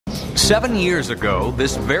7 years ago,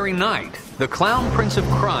 this very night, the clown prince of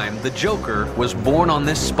crime, the Joker, was born on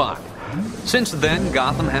this spot. Since then,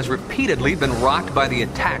 Gotham has repeatedly been rocked by the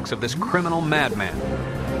attacks of this criminal madman.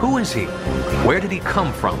 Who is he? Where did he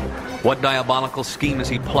come from? What diabolical scheme is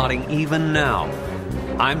he plotting even now?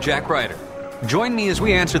 I'm Jack Ryder. Join me as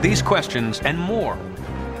we answer these questions and more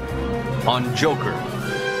on Joker,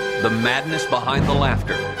 the madness behind the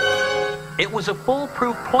laughter. It was a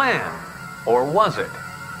foolproof plan, or was it?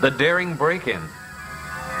 The daring break-in.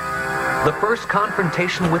 The first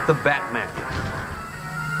confrontation with the Batman.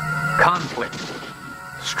 Conflict.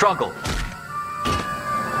 Struggle.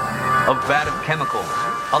 A vat of chemicals.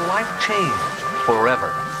 A life changed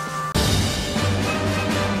forever.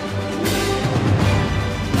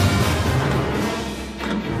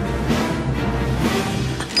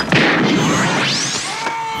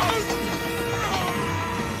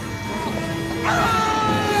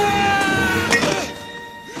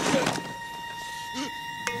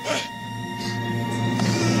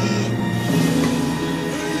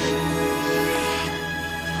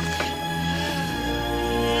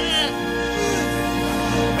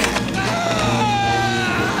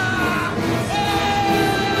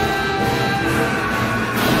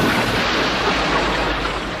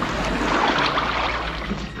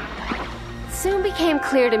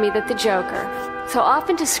 Clear to me that the Joker, so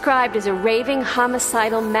often described as a raving,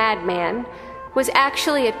 homicidal madman, was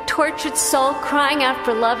actually a tortured soul crying out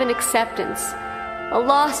for love and acceptance. A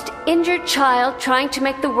lost, injured child trying to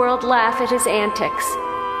make the world laugh at his antics.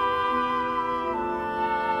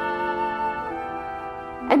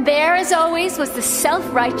 And there, as always, was the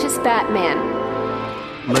self-righteous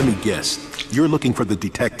Batman. Let me guess. You're looking for the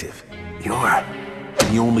detective. You're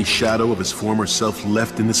the only shadow of his former self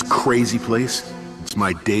left in this crazy place? It's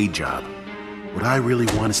my day job. What I really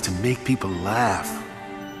want is to make people laugh.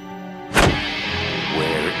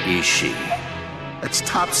 Where is she? That's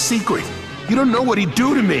top secret. You don't know what he'd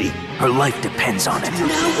do to me. Her life depends on it.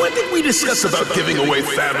 Now, when did we discuss about giving away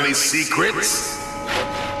family secrets?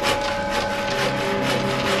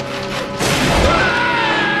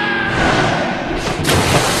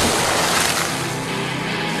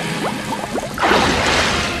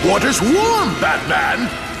 Water's warm, Batman!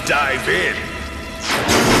 Dive in!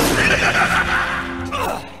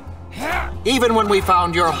 Even when we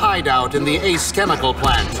found your hideout in the Ace chemical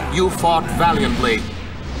plant, you fought valiantly.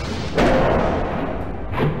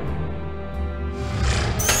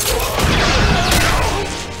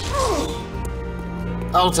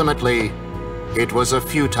 Ultimately, it was a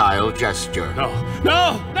futile gesture. No!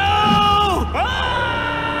 No! No!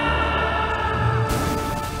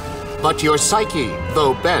 But your psyche,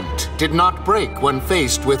 though bent, did not break when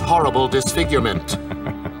faced with horrible disfigurement.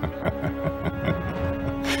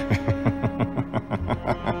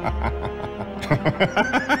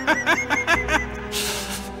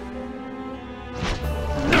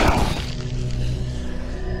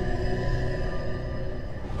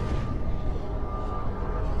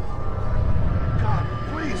 God,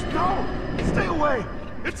 please, no! Stay away!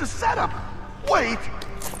 It's a setup! Wait!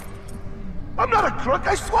 I'm not a crook,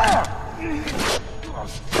 I swear!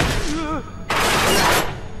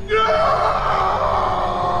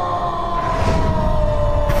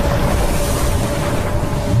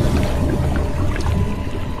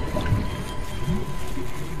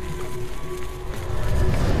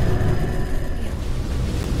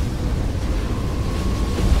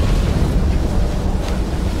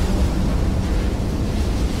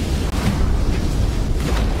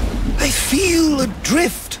 I feel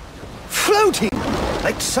adrift, floating,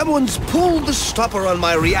 like someone's pulled the stopper on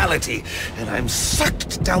my reality, and I'm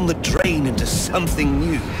sucked down the drain into something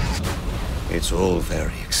new. It's all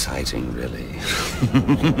very exciting, really.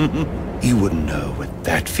 You wouldn't know what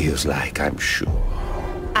that feels like, I'm sure.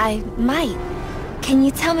 I might. Can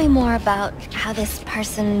you tell me more about how this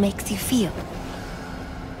person makes you feel?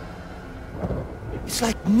 It's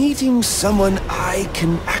like meeting someone I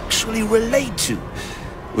can actually relate to.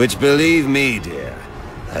 Which, believe me, dear,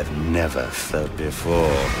 I've never felt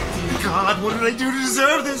before. God, what did I do to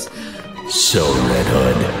deserve this? So, Red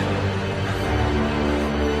Hood,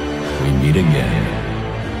 we meet again.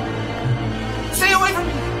 Stay away from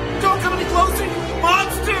me! Don't come any closer, you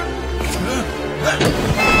monster!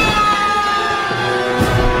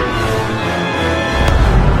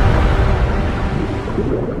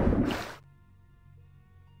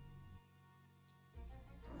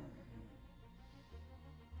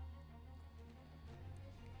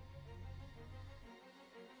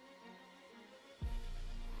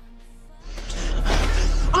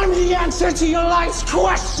 I'm the answer to your life's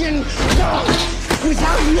question!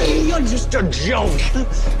 Without me, you're just a joke!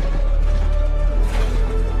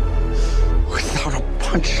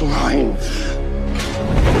 punchline.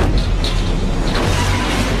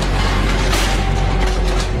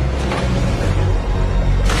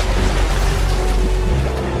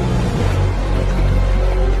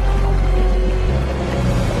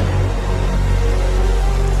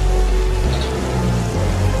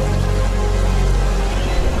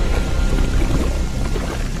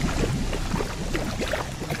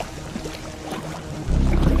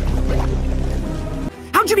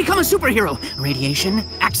 How'd you become a superhero? Radiation?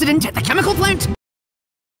 Accident at the chemical plant?